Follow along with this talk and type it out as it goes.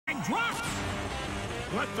drops.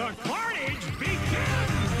 Let the carnage begin!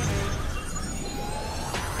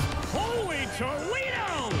 Holy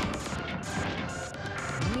Toledo!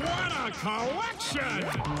 What a collection!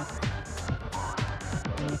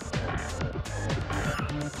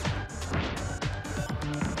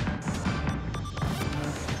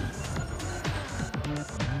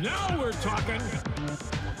 Now we're talking!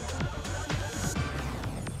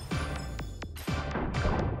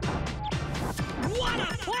 What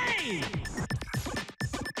a play!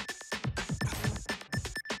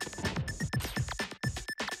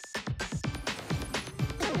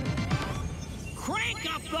 Crank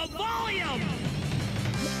up the volume!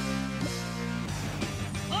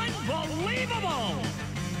 Unbelievable!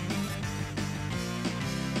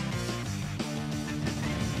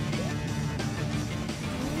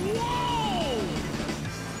 Whoa!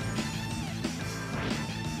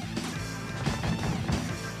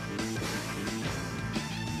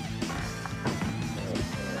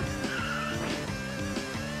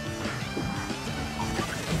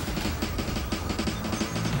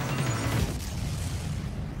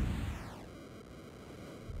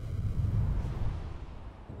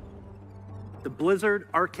 The Blizzard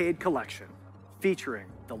Arcade Collection, featuring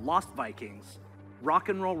the Lost Vikings, Rock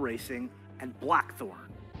and Roll Racing, and Blackthorn.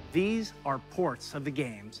 These are ports of the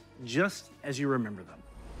games just as you remember them,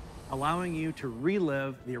 allowing you to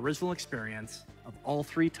relive the original experience of all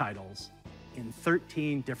three titles in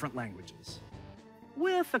 13 different languages,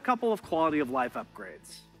 with a couple of quality of life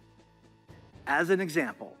upgrades. As an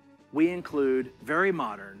example, we include very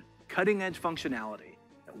modern, cutting-edge functionality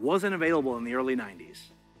that wasn't available in the early 90s,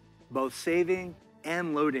 both saving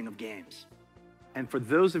and loading of games. And for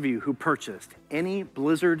those of you who purchased any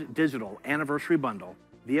Blizzard Digital Anniversary Bundle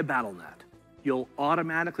via Battle.net, you'll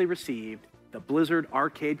automatically receive the Blizzard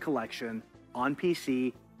Arcade Collection on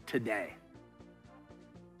PC today.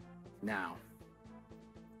 Now,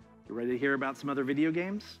 you ready to hear about some other video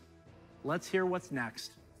games? Let's hear what's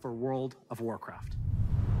next for World of Warcraft.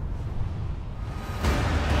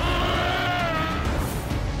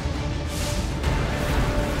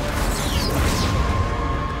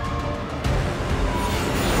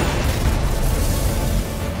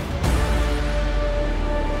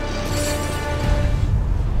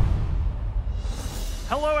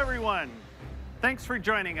 Hello, everyone. Thanks for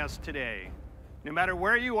joining us today. No matter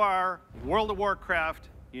where you are, World of Warcraft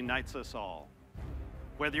unites us all.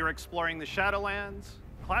 Whether you're exploring the Shadowlands,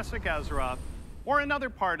 classic Azeroth, or another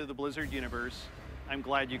part of the Blizzard universe, I'm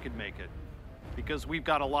glad you could make it, because we've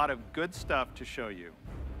got a lot of good stuff to show you.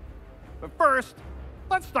 But first,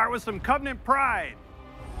 let's start with some Covenant pride.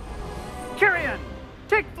 Kyrian,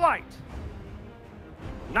 take flight.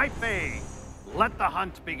 Night Fae, let the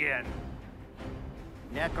hunt begin.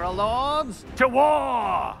 Necrolords, to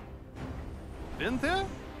war! Vinthir,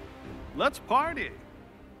 let's party.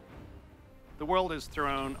 The world has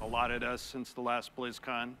thrown a lot at us since the last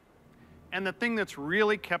BlizzCon, and the thing that's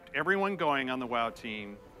really kept everyone going on the WoW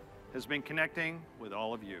team has been connecting with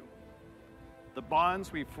all of you. The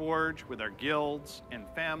bonds we forge with our guilds and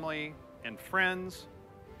family and friends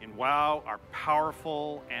in WoW are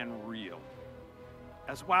powerful and real.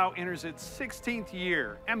 As WoW enters its 16th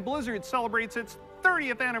year and Blizzard celebrates its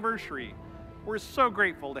 30th anniversary, we're so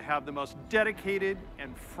grateful to have the most dedicated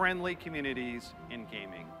and friendly communities in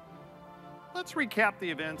gaming. Let's recap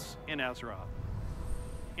the events in Azeroth.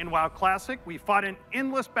 In WoW Classic, we fought an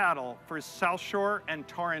endless battle for South Shore and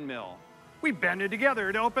Tauren Mill. We banded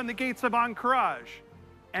together to open the gates of Ahn'Qiraj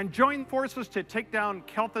and joined forces to take down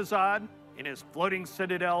Kel'Thuzad in his floating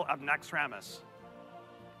citadel of Naxxramas.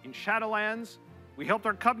 In Shadowlands, we helped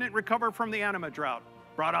our Covenant recover from the Anima drought,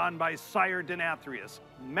 brought on by Sire Denathrius,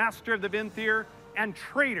 master of the Vinthir and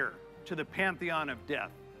traitor to the Pantheon of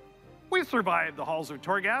Death. We survived the halls of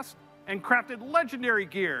Torghast and crafted legendary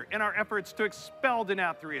gear in our efforts to expel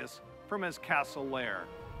Denathrius from his castle lair.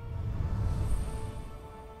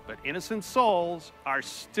 But innocent souls are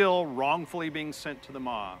still wrongfully being sent to the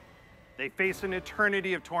Maw. They face an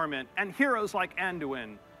eternity of torment, and heroes like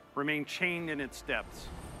Anduin remain chained in its depths.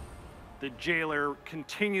 The jailer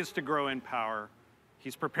continues to grow in power.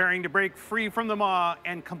 He's preparing to break free from the Maw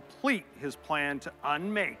and complete his plan to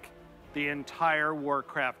unmake the entire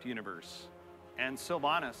Warcraft universe. And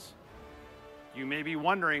Sylvanas, you may be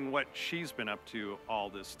wondering what she's been up to all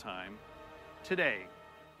this time. Today,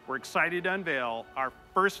 we're excited to unveil our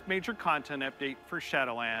first major content update for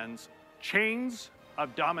Shadowlands, Chains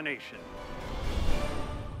of Domination.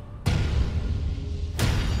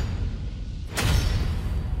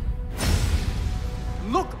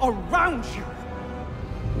 Look around you!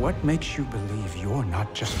 What makes you believe you're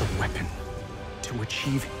not just a weapon to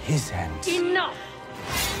achieve his ends? Enough!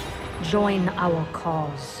 Join our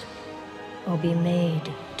cause, or be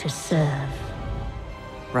made to serve.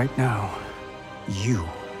 Right now, you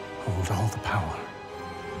hold all the power.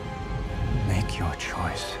 Make your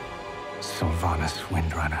choice, Sylvanas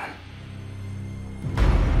Windrunner.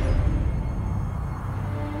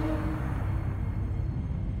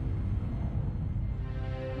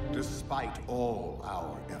 Despite all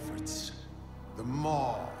our efforts, the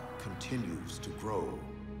Maw continues to grow.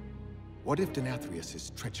 What if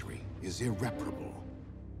Denathrius' treachery is irreparable?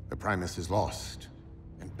 The Primus is lost,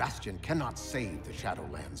 and Bastion cannot save the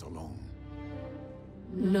Shadowlands alone.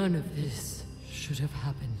 None of this should have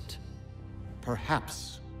happened.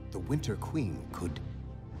 Perhaps the Winter Queen could...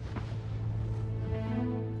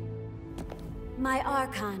 My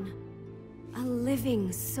Archon. A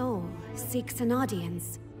living soul seeks an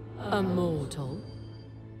audience. A mortal?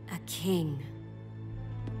 A king.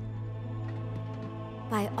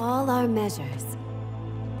 By all our measures,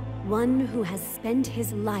 one who has spent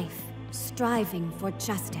his life striving for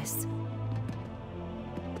justice.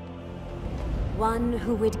 One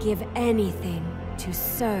who would give anything to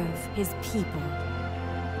serve his people.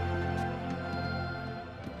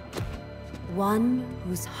 One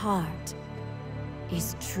whose heart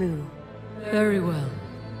is true. Very well.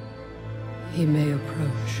 He may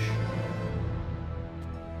approach.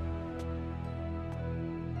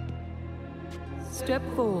 Step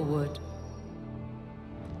forward.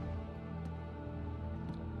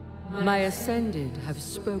 My Ascended have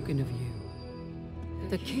spoken of you.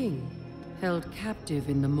 The King, held captive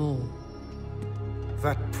in the Maw.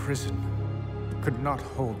 That prison could not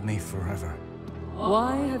hold me forever.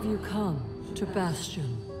 Why have you come to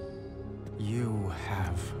Bastion? You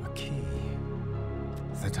have a key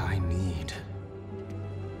that I need.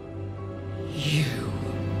 You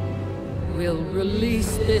will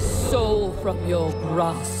release this soul from your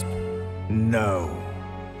grasp. No.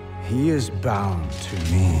 He is bound to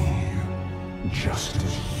me. Just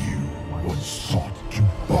as you once sought to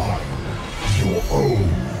bind your own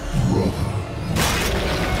brother.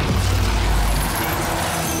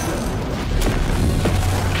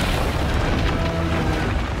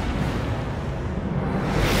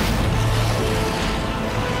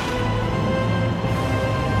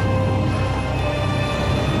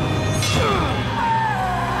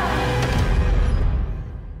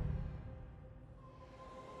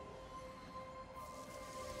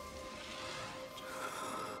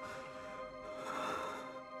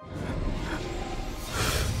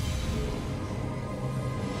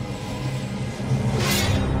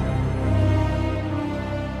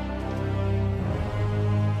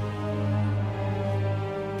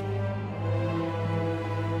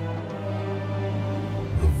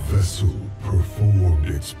 The vessel performed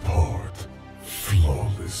its part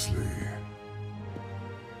flawlessly.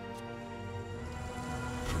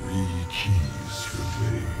 3 keys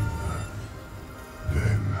remain.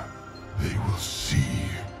 Then they will see.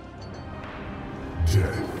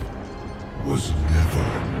 Death was never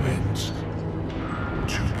meant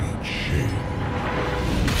to be chained.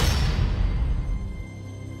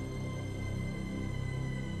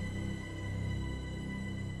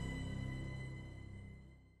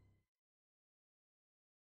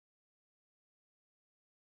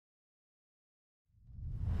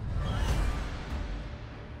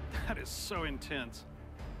 That is so intense.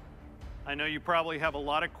 I know you probably have a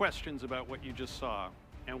lot of questions about what you just saw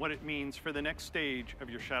and what it means for the next stage of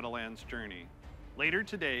your Shadowlands journey. Later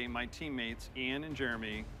today, my teammates Ian and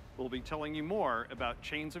Jeremy will be telling you more about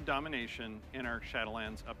Chains of Domination in our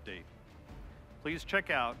Shadowlands update. Please check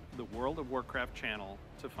out the World of Warcraft channel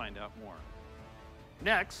to find out more.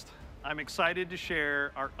 Next, I'm excited to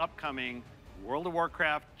share our upcoming World of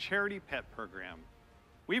Warcraft charity pet program.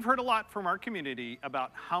 We've heard a lot from our community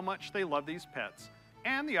about how much they love these pets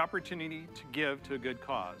and the opportunity to give to a good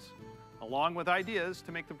cause, along with ideas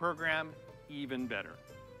to make the program even better.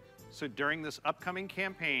 So during this upcoming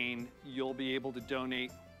campaign, you'll be able to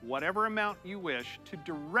donate whatever amount you wish to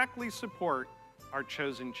directly support our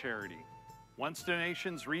chosen charity. Once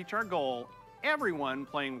donations reach our goal, everyone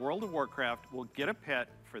playing World of Warcraft will get a pet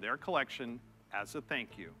for their collection as a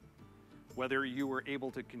thank you, whether you were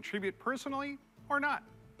able to contribute personally or not.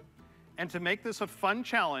 And to make this a fun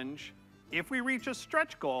challenge, if we reach a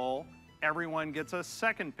stretch goal, everyone gets a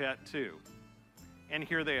second pet too. And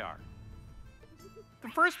here they are. The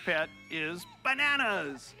first pet is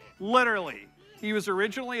Bananas, literally. He was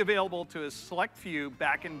originally available to a select few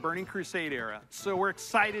back in Burning Crusade era, so we're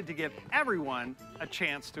excited to give everyone a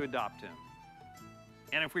chance to adopt him.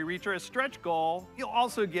 And if we reach our stretch goal, you'll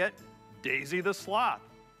also get Daisy the Sloth.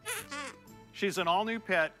 She's an all-new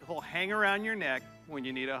pet who'll hang around your neck when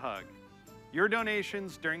you need a hug. Your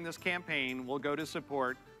donations during this campaign will go to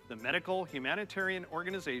support the medical humanitarian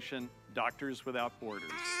organization Doctors Without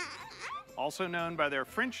Borders, also known by their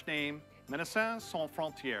French name, Médecins Sans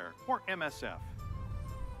Frontières, or MSF.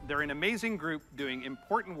 They're an amazing group doing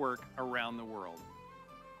important work around the world.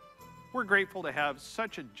 We're grateful to have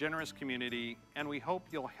such a generous community, and we hope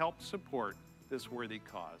you'll help support this worthy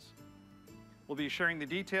cause. We'll be sharing the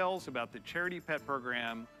details about the Charity Pet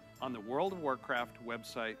program on the World of Warcraft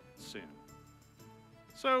website soon.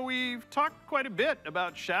 So we've talked quite a bit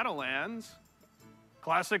about Shadowlands.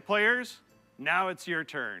 Classic players, now it's your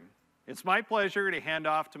turn. It's my pleasure to hand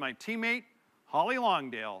off to my teammate, Holly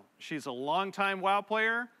Longdale. She's a longtime WoW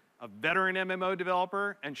player, a veteran MMO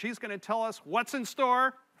developer, and she's going to tell us what's in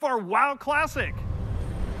store for WoW Classic.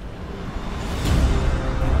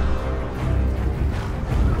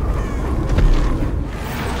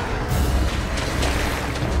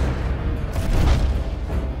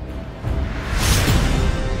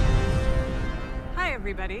 Hi,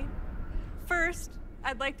 everybody. First,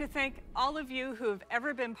 I'd like to thank all of you who have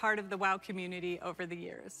ever been part of the WoW community over the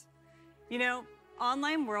years. You know,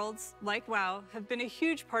 online worlds like WoW have been a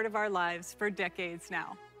huge part of our lives for decades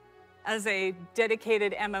now. As a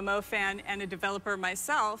dedicated MMO fan and a developer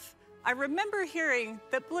myself, I remember hearing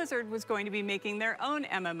that Blizzard was going to be making their own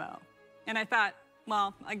MMO. And I thought,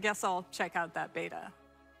 well, I guess I'll check out that beta.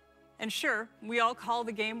 And sure, we all call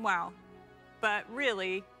the game WoW, but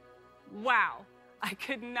really, wow. I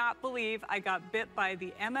could not believe I got bit by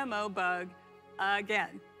the MMO bug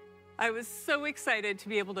again. I was so excited to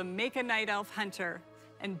be able to make a Night Elf hunter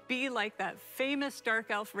and be like that famous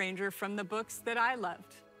Dark Elf ranger from the books that I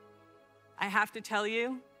loved. I have to tell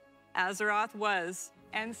you, Azeroth was,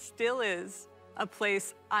 and still is, a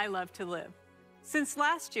place I love to live. Since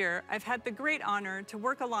last year, I've had the great honor to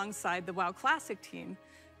work alongside the WoW Classic team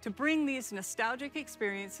to bring these nostalgic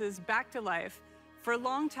experiences back to life for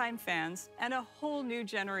longtime fans and a whole new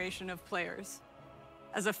generation of players.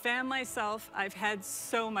 As a fan myself, I've had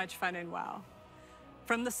so much fun in WoW.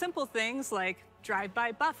 From the simple things like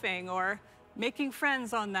drive-by buffing or making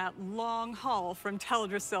friends on that long haul from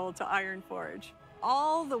Teldrassil to Ironforge,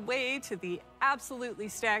 all the way to the absolutely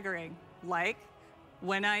staggering, like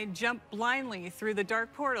when I jumped blindly through the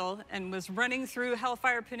Dark Portal and was running through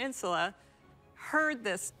Hellfire Peninsula, heard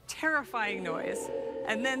this terrifying noise,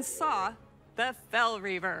 and then saw the Fell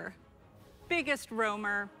Reaver. Biggest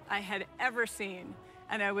roamer I had ever seen,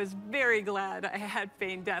 and I was very glad I had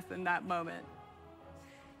feigned death in that moment.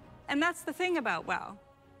 And that's the thing about WoW.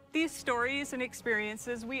 These stories and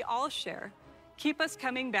experiences we all share keep us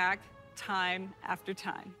coming back time after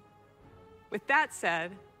time. With that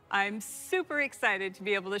said, I'm super excited to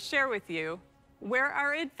be able to share with you where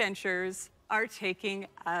our adventures are taking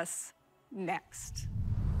us next.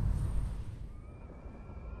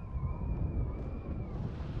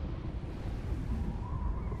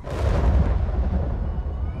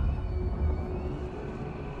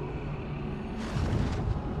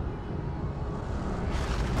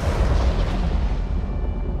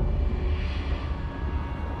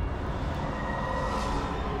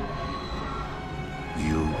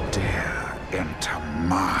 You dare enter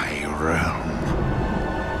my realm.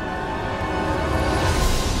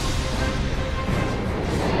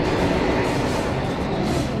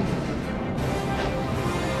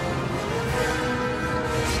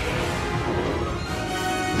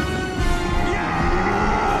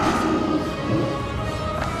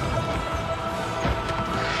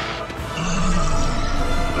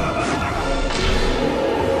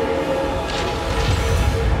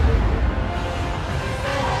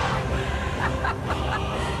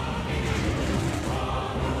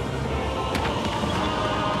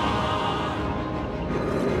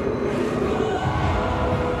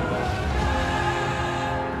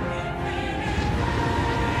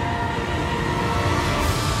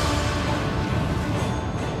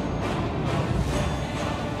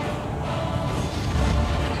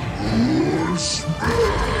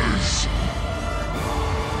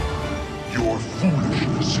 Your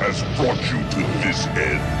foolishness has brought you to this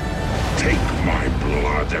end. Take my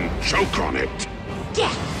blood and choke on it.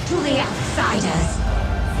 Death to the outsiders!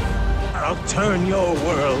 I'll turn your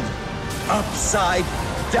world upside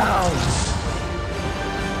down!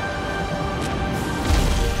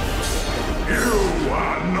 You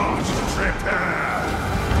are not prepared!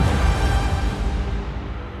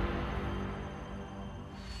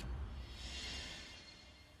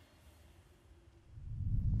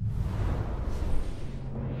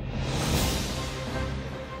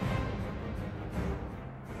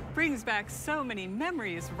 Brings back so many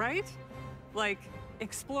memories, right? Like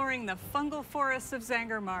exploring the fungal forests of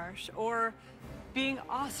Zangarmarsh, or being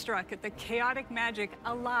awestruck at the chaotic magic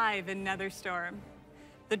alive in Netherstorm,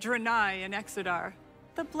 the Draenei in Exodar,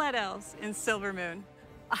 the Blood Elves in Silvermoon.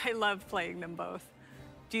 I love playing them both.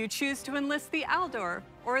 Do you choose to enlist the Aldor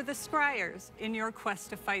or the Scryers in your quest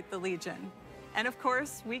to fight the Legion? And of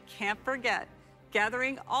course, we can't forget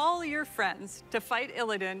gathering all your friends to fight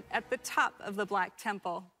Illidan at the top of the Black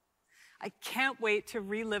Temple. I can't wait to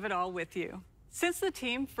relive it all with you. Since the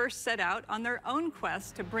team first set out on their own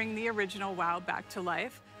quest to bring the original WoW back to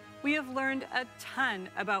life, we have learned a ton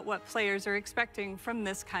about what players are expecting from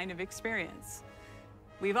this kind of experience.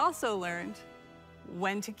 We've also learned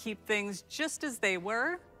when to keep things just as they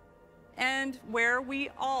were and where we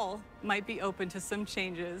all might be open to some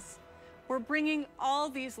changes. We're bringing all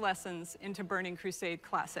these lessons into Burning Crusade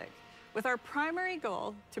Classic, with our primary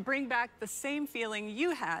goal to bring back the same feeling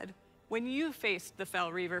you had when you faced the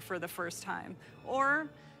Fel Reaver for the first time, or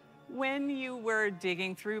when you were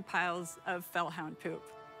digging through piles of Felhound poop.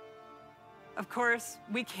 Of course,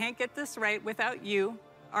 we can't get this right without you,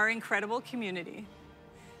 our incredible community.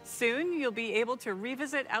 Soon, you'll be able to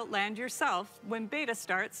revisit Outland yourself when beta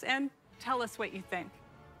starts and tell us what you think.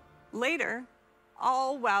 Later,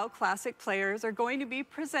 all WoW Classic players are going to be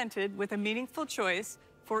presented with a meaningful choice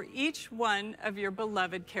for each one of your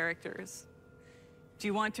beloved characters. Do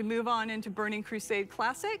you want to move on into Burning Crusade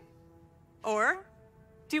Classic? Or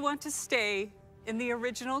do you want to stay in the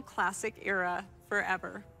original Classic era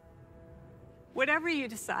forever? Whatever you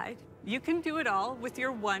decide, you can do it all with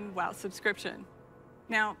your one WoW subscription.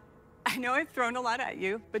 Now, I know I've thrown a lot at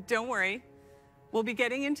you, but don't worry. We'll be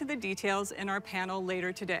getting into the details in our panel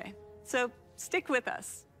later today. So stick with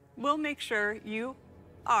us. We'll make sure you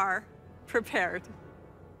are prepared.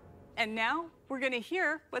 And now we're going to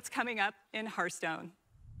hear what's coming up in Hearthstone.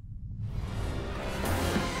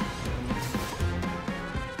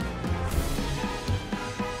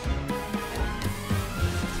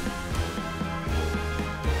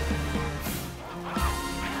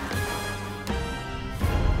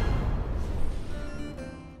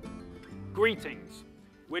 Greetings.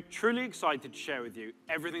 We're truly excited to share with you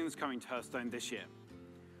everything that's coming to Hearthstone this year.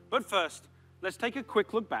 But first, let's take a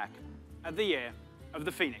quick look back at the year of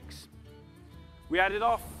the Phoenix. We added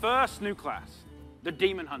our first new class, the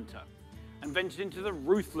Demon Hunter, and ventured into the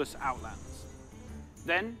ruthless Outlands.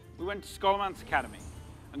 Then we went to Skullman's Academy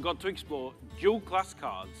and got to explore dual class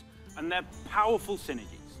cards and their powerful synergies.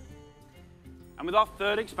 And with our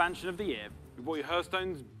third expansion of the year, we brought you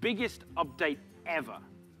Hearthstone's biggest update ever,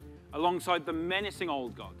 alongside the menacing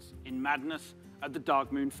Old Gods in Madness at the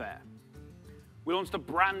Dark Moon Fair. We launched a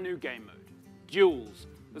brand new game mode, Duels,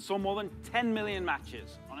 that saw more than 10 million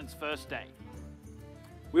matches on its first day.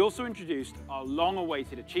 We also introduced our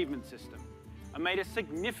long-awaited achievement system and made a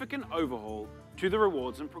significant overhaul to the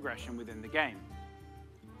rewards and progression within the game.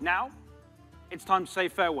 Now, it's time to say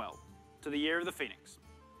farewell to the Year of the Phoenix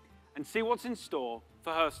and see what's in store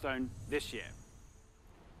for Hearthstone this year.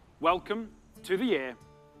 Welcome to the Year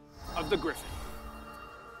of the Griffin.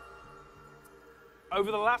 Over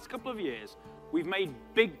the last couple of years, we've made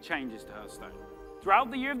big changes to Hearthstone. Throughout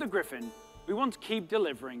the Year of the Griffin, we want to keep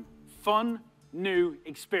delivering fun, new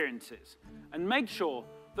experiences and make sure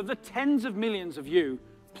that the tens of millions of you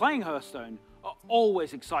playing Hearthstone are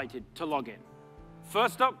always excited to log in.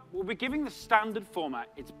 First up, we'll be giving the standard format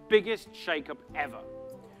its biggest shake-up ever,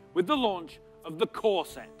 with the launch of the Core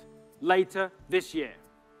Set later this year.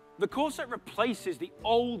 The Core Set replaces the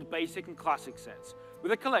old Basic and Classic sets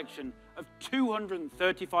with a collection of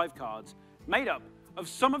 235 cards made up of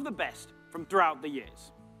some of the best from throughout the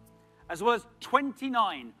years, as well as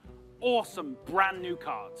 29 awesome brand new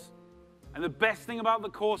cards. And the best thing about the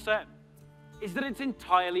Core Set is that it's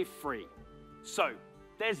entirely free. So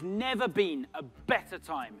there's never been a better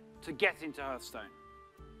time to get into Hearthstone.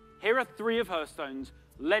 Here are 3 of Hearthstone's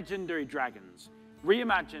legendary dragons,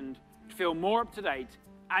 reimagined to feel more up-to-date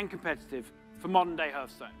and competitive for modern-day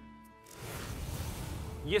Hearthstone.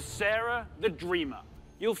 Ysera the Dreamer.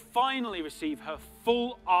 You'll finally receive her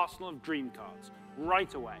full arsenal of dream cards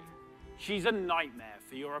right away. She's a nightmare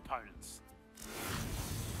for your opponents.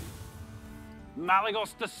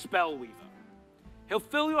 Malygos the Spellweaver. He'll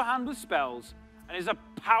fill your hand with spells and is a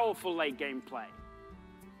powerful late-game play,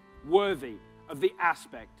 worthy of the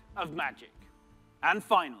aspect of magic. And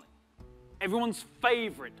finally, everyone's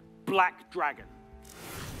favorite black dragon,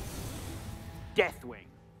 Deathwing.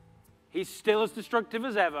 He's still as destructive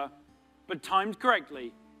as ever, but timed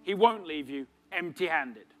correctly, he won't leave you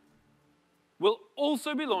empty-handed. We'll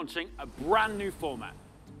also be launching a brand new format,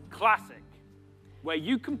 Classic, where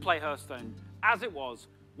you can play Hearthstone as it was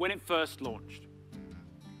when it first launched.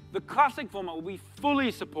 The Classic format will be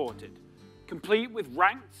fully supported, complete with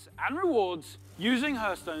ranks and rewards using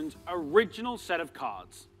Hearthstone's original set of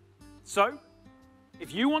cards. So,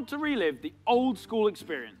 if you want to relive the old school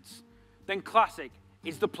experience, then Classic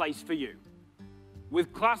is the place for you.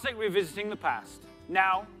 With Classic revisiting the past,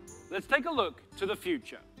 now let's take a look to the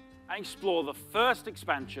future and explore the first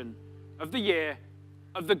expansion of the Year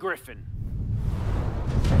of the Griffin.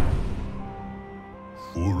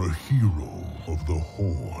 For a hero of the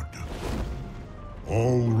Horde,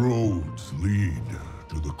 all roads lead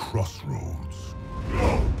to the crossroads.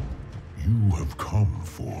 You have come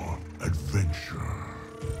for adventure.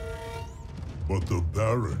 But the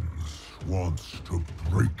Barons wants to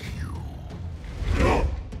break you.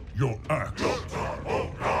 Your axe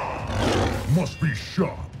must be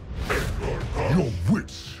sharp. Your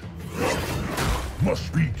wits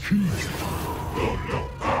must be keen.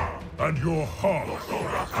 And your heart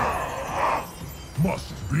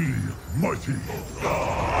must be mighty.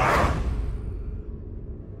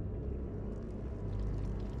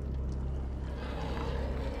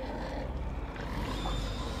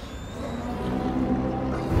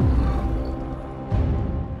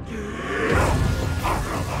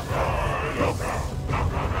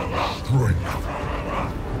 Strength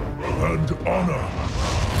and honor.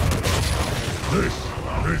 This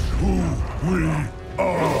is who we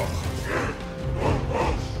are.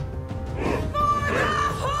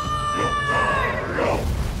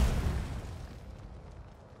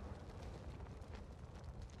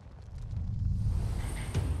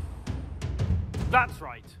 That's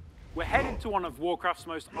right. We're headed to one of Warcraft's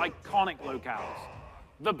most iconic locales,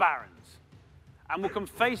 the Barrens, and we'll come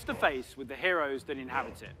face to face with the heroes that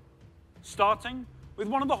inhabit it. Starting with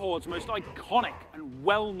one of the Horde's most iconic and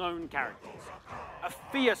well-known characters, a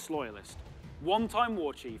fierce loyalist, one-time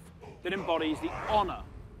war chief that embodies the honor,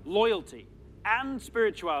 loyalty, and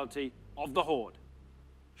spirituality of the Horde,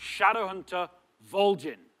 Shadowhunter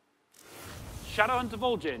Vol'jin. Shadowhunter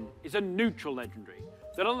Vol'jin is a neutral legendary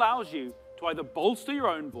that allows you to either bolster your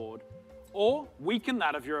own board or weaken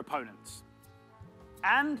that of your opponents.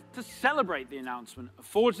 And to celebrate the announcement of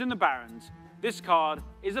Forged in the Barrens, this card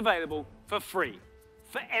is available for free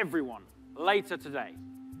for everyone later today.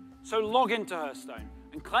 So log into Hearthstone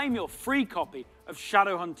and claim your free copy of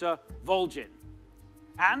Shadowhunter Vol'jin.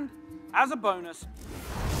 And as a bonus,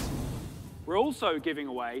 we're also giving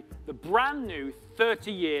away the brand new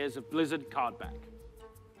 30 Years of Blizzard card back.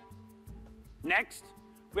 Next,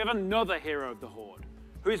 we have another hero of the Horde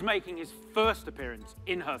who is making his first appearance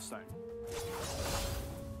in Hearthstone.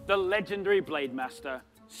 The legendary Blade Master,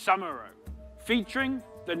 Samuro, featuring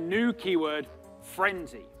the new keyword,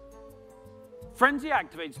 Frenzy. Frenzy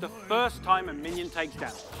activates the first time a minion takes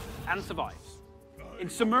damage and survives. In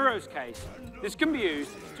Samuro's case, this can be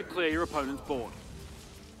used to clear your opponent's board.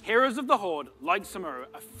 Heroes of the Horde, like Samuro,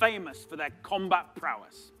 are famous for their combat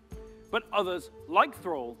prowess, but others, like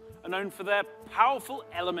Thrall, are known for their powerful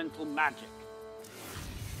elemental magic.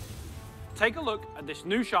 Take a look at this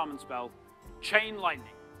new shaman spell, Chain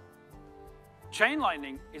Lightning. Chain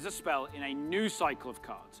Lightning is a spell in a new cycle of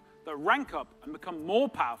cards that rank up and become more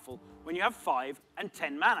powerful when you have 5 and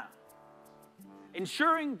 10 mana,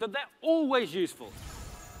 ensuring that they're always useful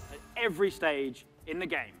at every stage in the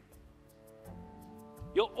game.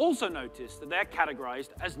 You'll also notice that they're categorized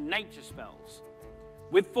as nature spells.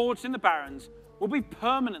 With Forged in the Barrens, we'll be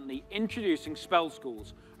permanently introducing spell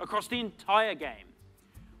schools across the entire game,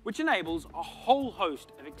 which enables a whole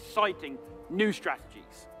host of exciting new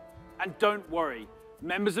strategies. And don't worry,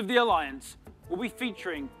 members of the Alliance will be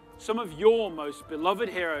featuring some of your most beloved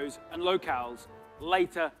heroes and locales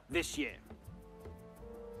later this year.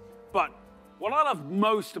 But what I love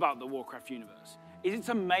most about the Warcraft universe is its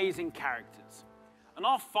amazing characters. And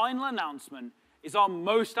our final announcement is our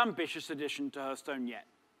most ambitious addition to Hearthstone yet.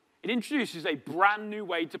 It introduces a brand new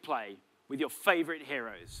way to play with your favorite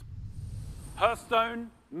heroes.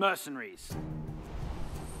 Hearthstone Mercenaries.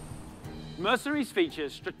 Mercenaries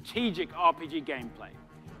features strategic RPG gameplay,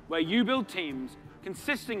 where you build teams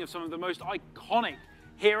consisting of some of the most iconic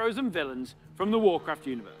heroes and villains from the Warcraft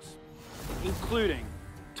universe, including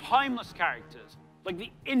timeless characters like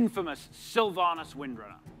the infamous Sylvanas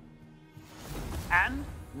Windrunner, and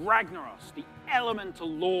Ragnaros, the elemental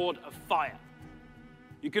lord of fire.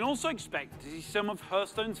 You can also expect to see some of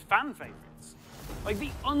Hearthstone's fan favorites, like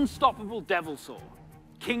the unstoppable Devilsaur,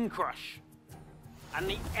 King Crush, and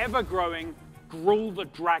the ever-growing Gruul the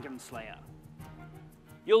Dragon Slayer.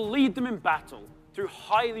 You'll lead them in battle through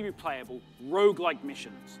highly replayable roguelike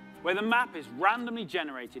missions, where the map is randomly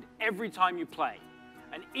generated every time you play,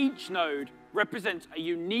 and each node represents a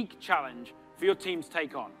unique challenge for your team to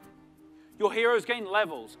take on. Your heroes gain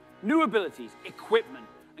levels, new abilities, equipment,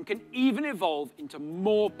 and can even evolve into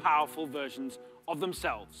more powerful versions of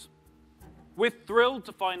themselves. We're thrilled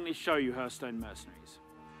to finally show you Hearthstone Mercenaries.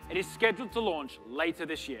 It is scheduled to launch later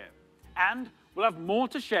this year, and we'll have more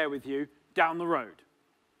to share with you down the road.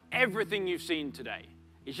 Everything you've seen today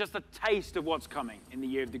is just a taste of what's coming in the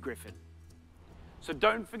Year of the Griffin. So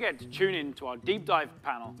don't forget to tune in to our deep dive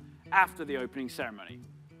panel after the opening ceremony,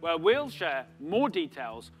 where we'll share more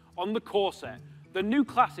details on the core set, the new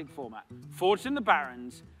classic format, Forged in the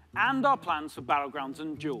Barrens, and our plans for Battlegrounds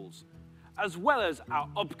and Duels, as well as our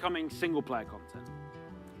upcoming single-player content.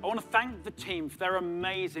 I want to thank the team for their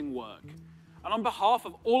amazing work. And on behalf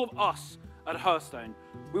of all of us at Hearthstone,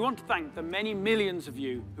 we want to thank the many millions of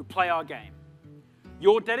you who play our game.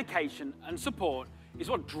 Your dedication and support is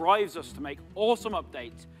what drives us to make awesome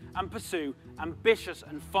updates and pursue ambitious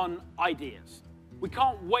and fun ideas. We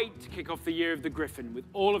can't wait to kick off the Year of the Griffin with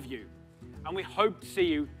all of you, and we hope to see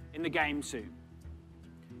you in the game soon.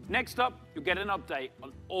 Next up, you'll get an update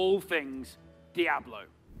on all things Diablo.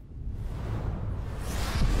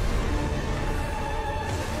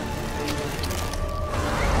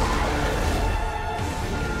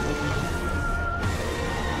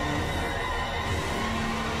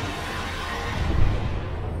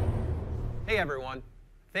 Hey everyone,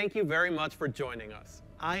 thank you very much for joining us.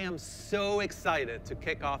 I am so excited to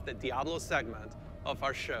kick off the Diablo segment of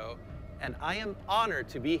our show, and I am honored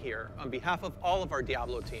to be here on behalf of all of our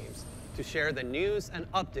Diablo teams to share the news and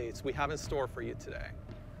updates we have in store for you today.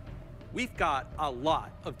 We've got a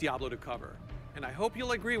lot of Diablo to cover, and I hope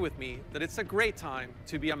you'll agree with me that it's a great time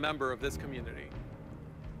to be a member of this community.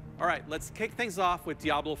 All right, let's kick things off with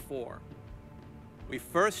Diablo 4. We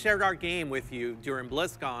first shared our game with you during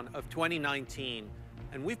BlizzCon of 2019,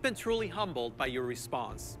 and we've been truly humbled by your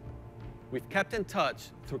response. We've kept in touch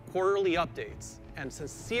through quarterly updates and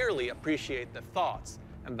sincerely appreciate the thoughts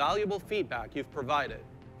and valuable feedback you've provided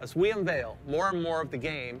as we unveil more and more of the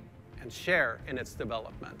game and share in its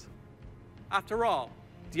development. After all,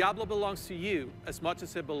 Diablo belongs to you as much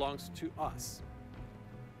as it belongs to us.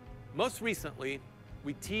 Most recently,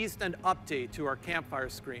 we teased an update to our campfire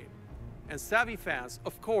screen, and savvy fans,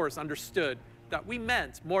 of course, understood that we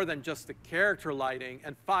meant more than just the character lighting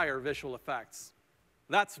and fire visual effects.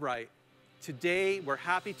 That's right. Today, we're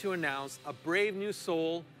happy to announce a brave new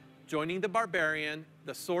soul joining the barbarian,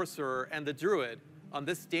 the sorcerer, and the druid on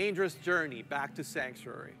this dangerous journey back to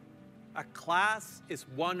Sanctuary. A class is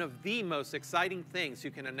one of the most exciting things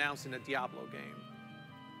you can announce in a Diablo game.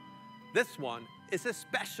 This one is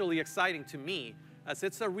especially exciting to me, as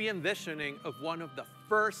it's a re-envisioning of one of the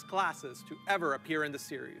first classes to ever appear in the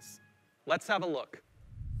series. Let's have a look.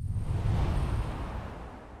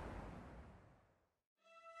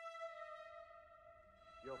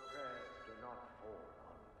 Your prayers do not fall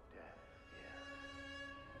on deaf ears.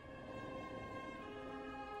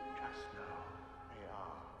 Just know they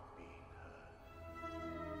are being heard.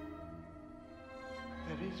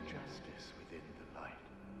 There is justice within the light,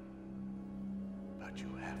 but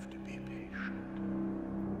you have to be patient.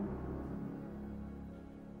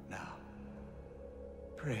 Now,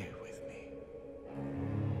 pray with me.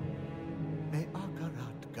 May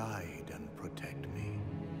Akarat guide and protect me.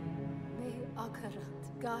 May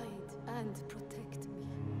Akarat guide and protect me.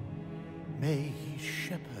 May he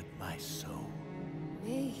shepherd my soul.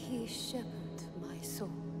 May he shepherd my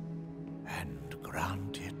soul. And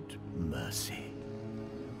grant it mercy.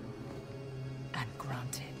 And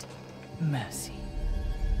grant it mercy.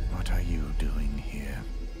 What are you doing here?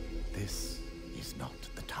 This is not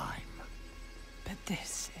the time. But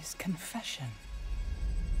this is confession.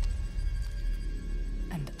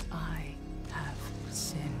 And I have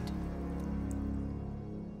sinned.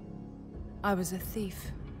 I was a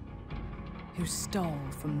thief who stole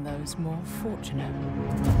from those more fortunate.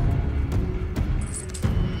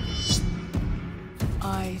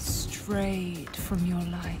 I strayed from your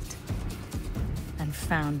light and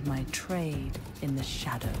found my trade in the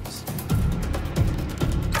shadows.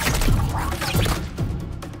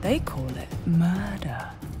 They call it murder.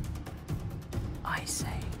 I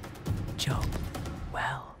say, job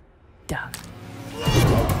well done.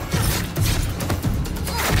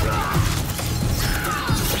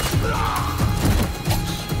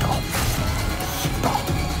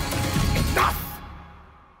 Enough!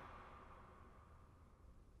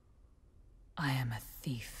 I am a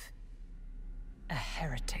thief, a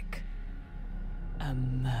heretic, a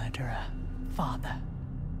murderer, Father.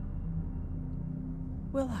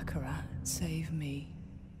 Will Akarat save me?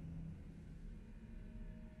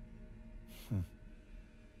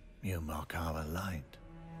 You mock our light.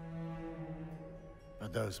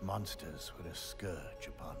 But those monsters were a scourge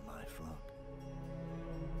upon my flock.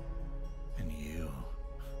 And you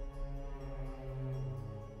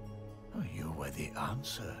were the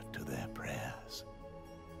answer to their prayers.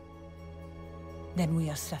 Then we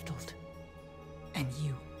are settled. And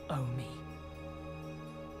you owe me.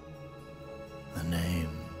 The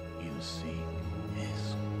name you seek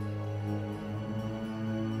is...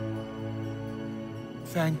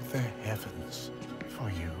 Thank the heavens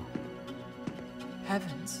for you.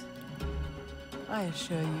 Heavens? I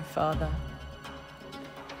assure you, Father,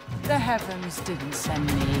 the heavens didn't send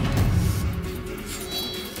me.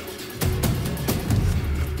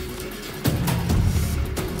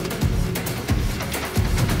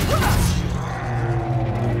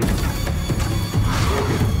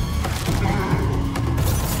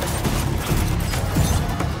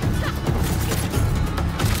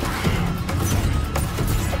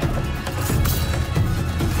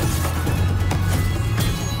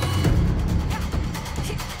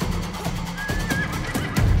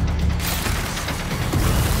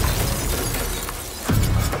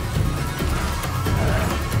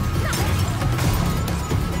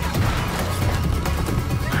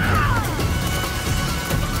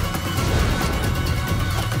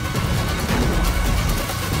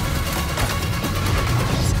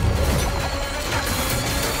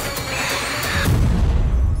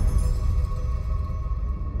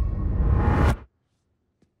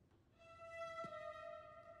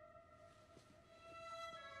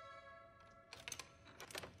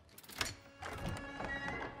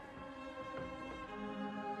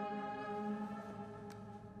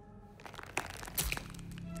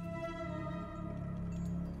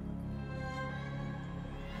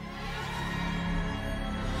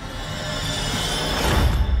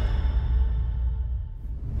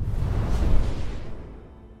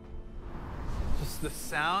 The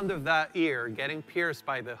sound of that ear getting pierced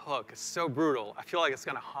by the hook is so brutal. I feel like it's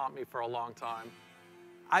gonna haunt me for a long time.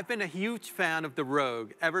 I've been a huge fan of the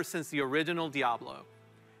Rogue ever since the original Diablo.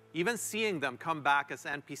 Even seeing them come back as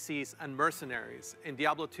NPCs and mercenaries in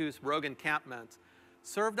Diablo 2's Rogue Encampment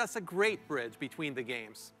served as a great bridge between the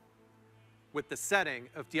games. With the setting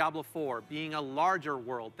of Diablo 4 being a larger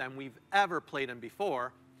world than we've ever played in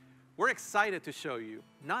before, we're excited to show you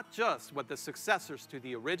not just what the successors to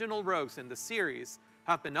the original rogues in the series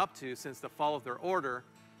have been up to since the fall of their order,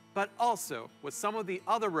 but also what some of the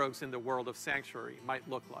other rogues in the world of Sanctuary might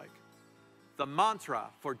look like. The mantra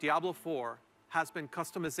for Diablo 4 has been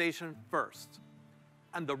customization first,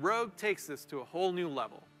 and the Rogue takes this to a whole new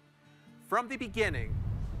level. From the beginning,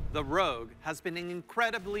 the Rogue has been an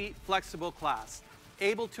incredibly flexible class,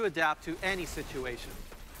 able to adapt to any situation.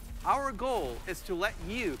 Our goal is to let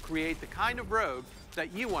you create the kind of rogue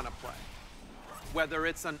that you want to play. Whether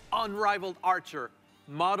it's an unrivaled archer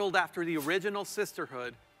modeled after the original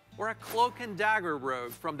Sisterhood, or a cloak and dagger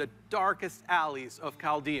rogue from the darkest alleys of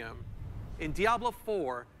Chaldeum, in Diablo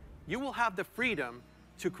 4, you will have the freedom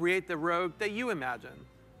to create the rogue that you imagine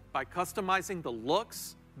by customizing the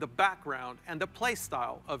looks, the background, and the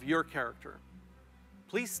playstyle of your character.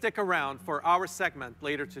 Please stick around for our segment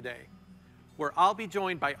later today, where I'll be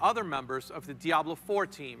joined by other members of the Diablo 4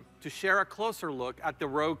 team to share a closer look at the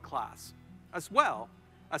Rogue class, as well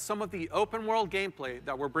as some of the open world gameplay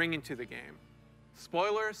that we're bringing to the game.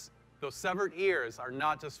 Spoilers, those severed ears are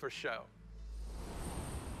not just for show.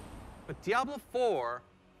 But Diablo 4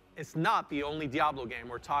 is not the only Diablo game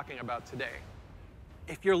we're talking about today.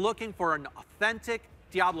 If you're looking for an authentic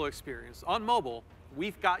Diablo experience on mobile,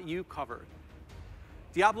 we've got you covered.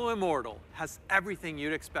 Diablo Immortal has everything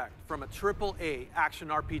you'd expect from a AAA action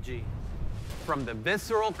RPG. From the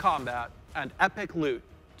visceral combat and epic loot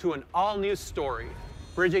to an all-new story,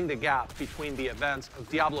 bridging the gap between the events of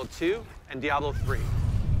Diablo 2 and Diablo 3.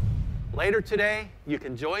 Later today, you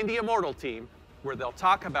can join the Immortal team, where they'll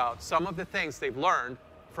talk about some of the things they've learned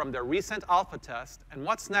from their recent alpha test and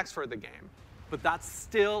what's next for the game. But that's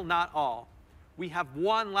still not all. We have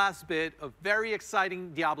one last bit of very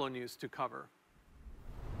exciting Diablo news to cover.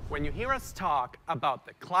 When you hear us talk about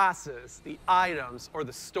the classes, the items, or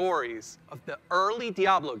the stories of the early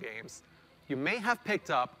Diablo games, you may have picked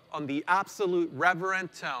up on the absolute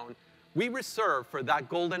reverent tone we reserve for that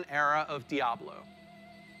golden era of Diablo.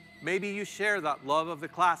 Maybe you share that love of the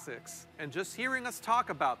classics, and just hearing us talk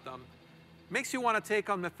about them makes you want to take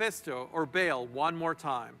on Mephisto or Baal one more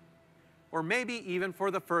time. Or maybe even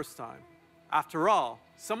for the first time. After all,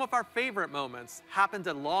 some of our favorite moments happened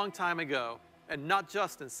a long time ago, and not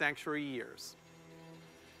just in Sanctuary years.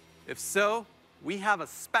 If so, we have a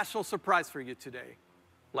special surprise for you today.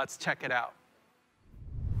 Let's check it out.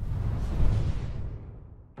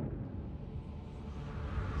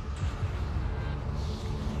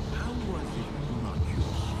 How was it not your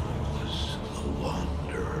source, the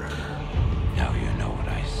Wanderer? Now you know what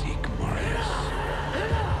I seek, Marius.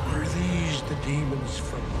 Were these the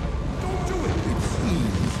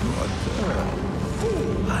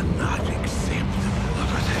are not acceptable.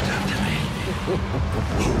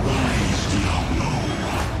 Arise, Diablo,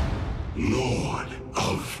 Lord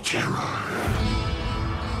of Terror.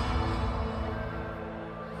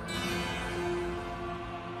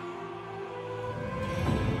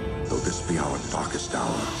 Though this be our darkest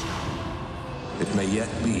hour, it may yet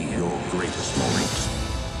be your greatest moment.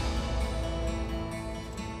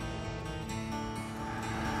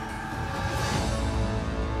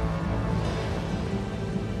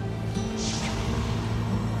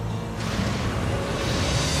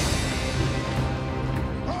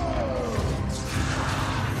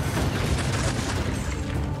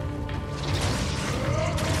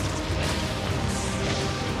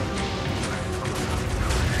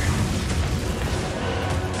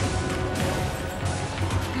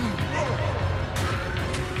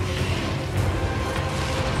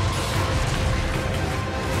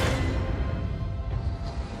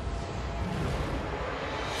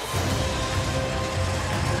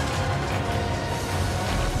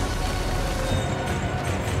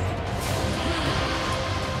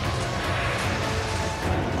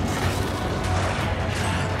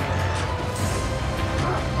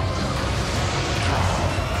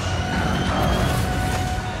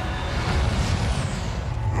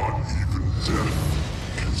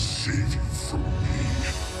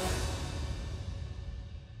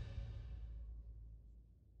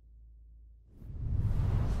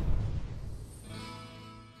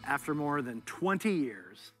 After more than 20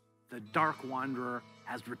 years, the Dark Wanderer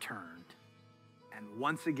has returned. And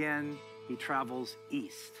once again, he travels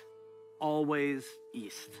east, always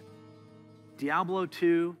east. Diablo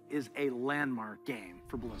 2 is a landmark game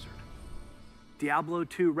for Blizzard. Diablo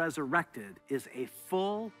 2 Resurrected is a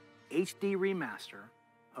full HD remaster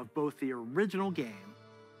of both the original game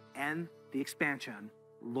and the expansion,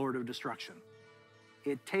 Lord of Destruction.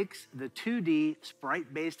 It takes the 2D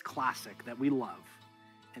sprite-based classic that we love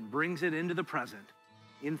and brings it into the present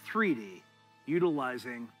in 3D,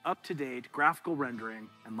 utilizing up-to-date graphical rendering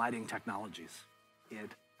and lighting technologies.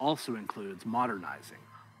 It also includes modernizing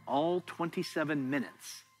all 27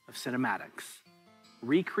 minutes of cinematics,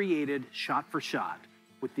 recreated shot for shot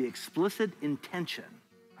with the explicit intention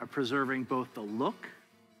of preserving both the look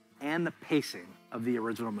and the pacing of the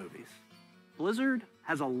original movies. Blizzard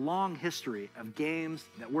has a long history of games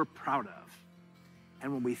that we're proud of.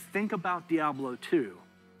 And when we think about Diablo 2,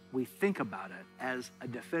 we think about it as a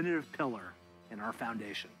definitive pillar in our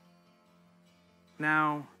foundation.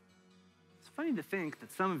 Now, it's funny to think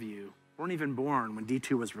that some of you weren't even born when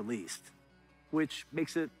D2 was released, which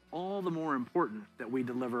makes it all the more important that we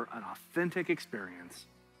deliver an authentic experience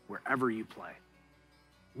wherever you play.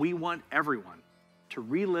 We want everyone to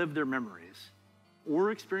relive their memories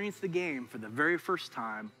or experience the game for the very first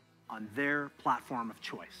time on their platform of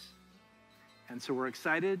choice. And so we're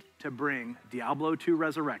excited to bring Diablo 2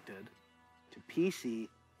 Resurrected to PC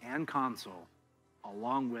and console,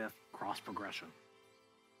 along with cross-progression.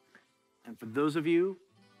 And for those of you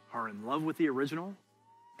who are in love with the original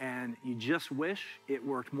and you just wish it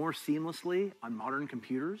worked more seamlessly on modern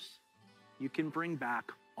computers, you can bring back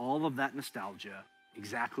all of that nostalgia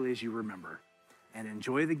exactly as you remember and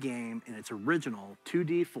enjoy the game in its original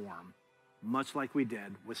 2D form, much like we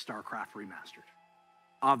did with StarCraft Remastered.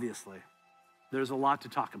 Obviously, there's a lot to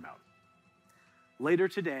talk about. Later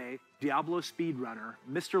today, Diablo speedrunner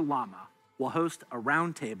Mr. Llama will host a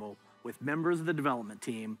roundtable with members of the development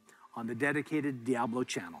team on the dedicated Diablo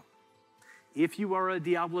channel. If you are a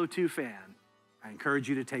Diablo 2 fan, I encourage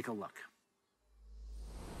you to take a look.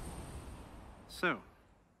 So,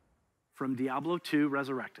 from Diablo 2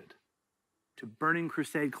 Resurrected, to Burning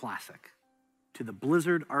Crusade Classic, to the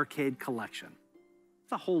Blizzard Arcade Collection,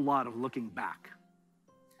 it's a whole lot of looking back.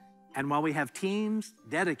 And while we have teams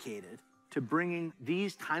dedicated to bringing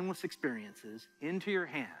these timeless experiences into your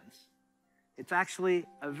hands, it's actually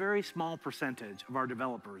a very small percentage of our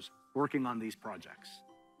developers working on these projects.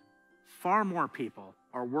 Far more people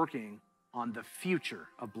are working on the future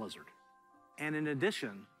of Blizzard. And in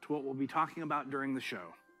addition to what we'll be talking about during the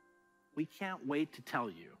show, we can't wait to tell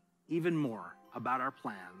you even more about our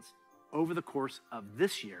plans over the course of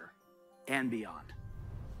this year and beyond.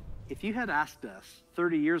 If you had asked us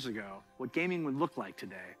 30 years ago what gaming would look like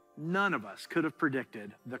today, none of us could have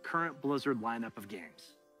predicted the current Blizzard lineup of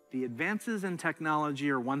games. The advances in technology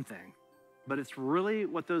are one thing, but it's really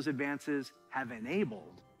what those advances have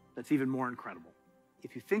enabled that's even more incredible.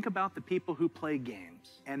 If you think about the people who play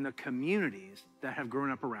games and the communities that have grown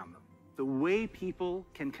up around them, the way people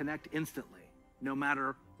can connect instantly, no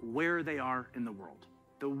matter where they are in the world,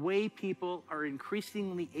 the way people are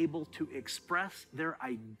increasingly able to express their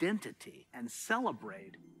identity and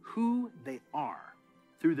celebrate who they are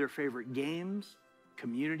through their favorite games,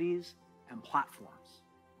 communities, and platforms.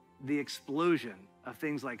 The explosion of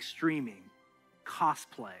things like streaming,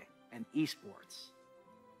 cosplay, and esports.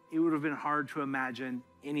 It would have been hard to imagine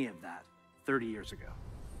any of that 30 years ago.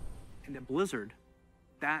 And at Blizzard,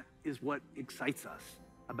 that is what excites us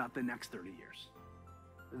about the next 30 years.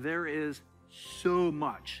 There is so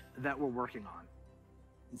much that we're working on.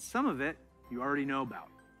 And some of it you already know about.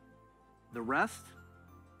 The rest,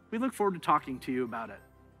 we look forward to talking to you about it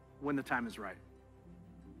when the time is right.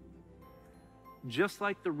 Just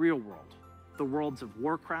like the real world, the worlds of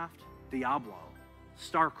Warcraft, Diablo,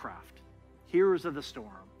 StarCraft, Heroes of the Storm,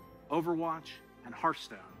 Overwatch, and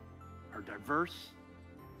Hearthstone are diverse,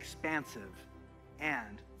 expansive,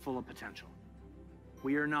 and full of potential.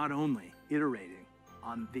 We are not only iterating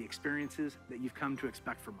on the experiences that you've come to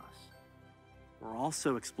expect from us, we're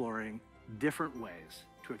also exploring different ways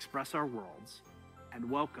to express our worlds and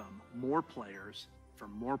welcome more players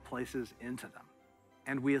from more places into them.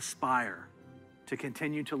 And we aspire to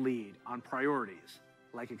continue to lead on priorities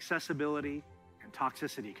like accessibility and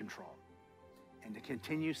toxicity control, and to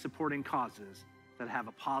continue supporting causes that have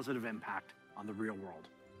a positive impact on the real world.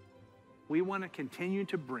 We want to continue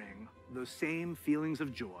to bring those same feelings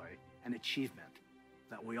of joy and achievement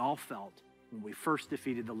that we all felt when we first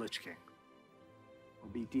defeated the Lich King, or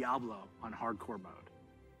beat Diablo on hardcore mode.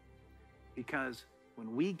 Because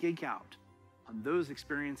when we geek out on those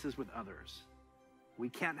experiences with others, we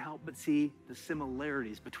can't help but see the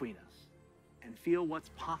similarities between us and feel what's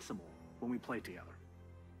possible when we play together.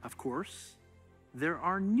 Of course, there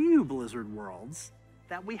are new Blizzard worlds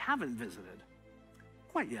that we haven't visited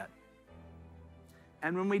quite yet.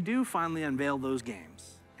 And when we do finally unveil those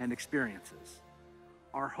games and experiences,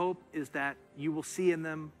 our hope is that you will see in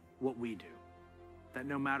them what we do. That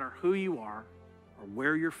no matter who you are or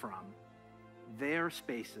where you're from, they are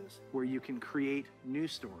spaces where you can create new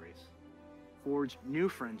stories, forge new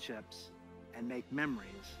friendships, and make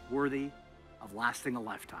memories worthy of lasting a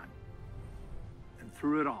lifetime. And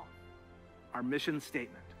through it all, our mission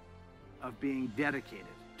statement of being dedicated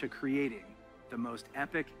to creating the most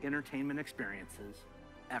epic entertainment experiences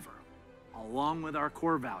ever, along with our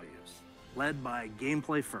core values, led by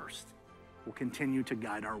gameplay first, will continue to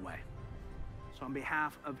guide our way. So on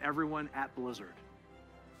behalf of everyone at Blizzard,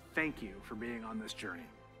 thank you for being on this journey.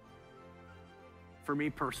 For me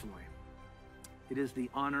personally, it is the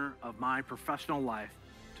honor of my professional life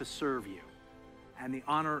to serve you, and the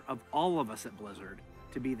honor of all of us at Blizzard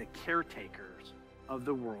to be the caretakers of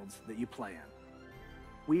the worlds that you play in.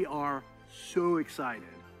 We are so excited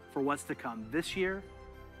for what's to come this year,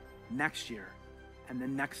 next year, and the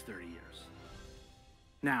next 30 years.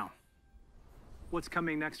 Now, what's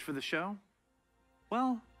coming next for the show?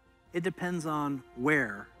 Well, it depends on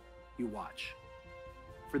where you watch.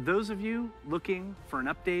 For those of you looking for an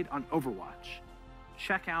update on Overwatch,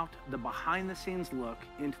 check out the behind-the-scenes look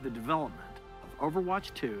into the development of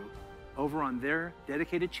Overwatch 2 over on their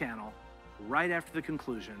dedicated channel right after the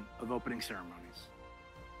conclusion of opening ceremonies.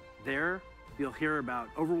 There, you'll hear about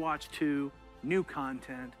Overwatch 2, new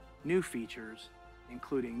content, new features,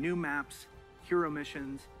 including new maps, hero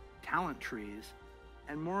missions, talent trees,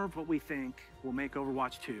 and more of what we think will make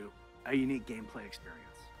Overwatch 2 a unique gameplay experience.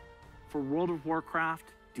 For World of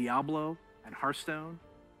Warcraft, Diablo, and Hearthstone,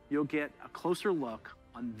 you'll get a closer look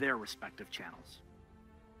on their respective channels.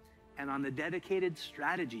 And on the dedicated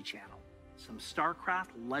strategy channel, some StarCraft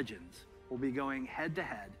legends will be going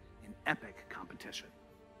head-to-head in epic competition.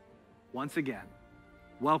 Once again,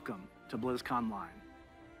 welcome to BlizzCon Line.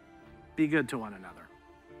 Be good to one another.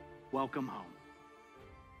 Welcome home.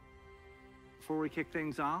 Before we kick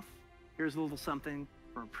things off, here's a little something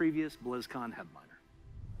from a previous BlizzCon headline.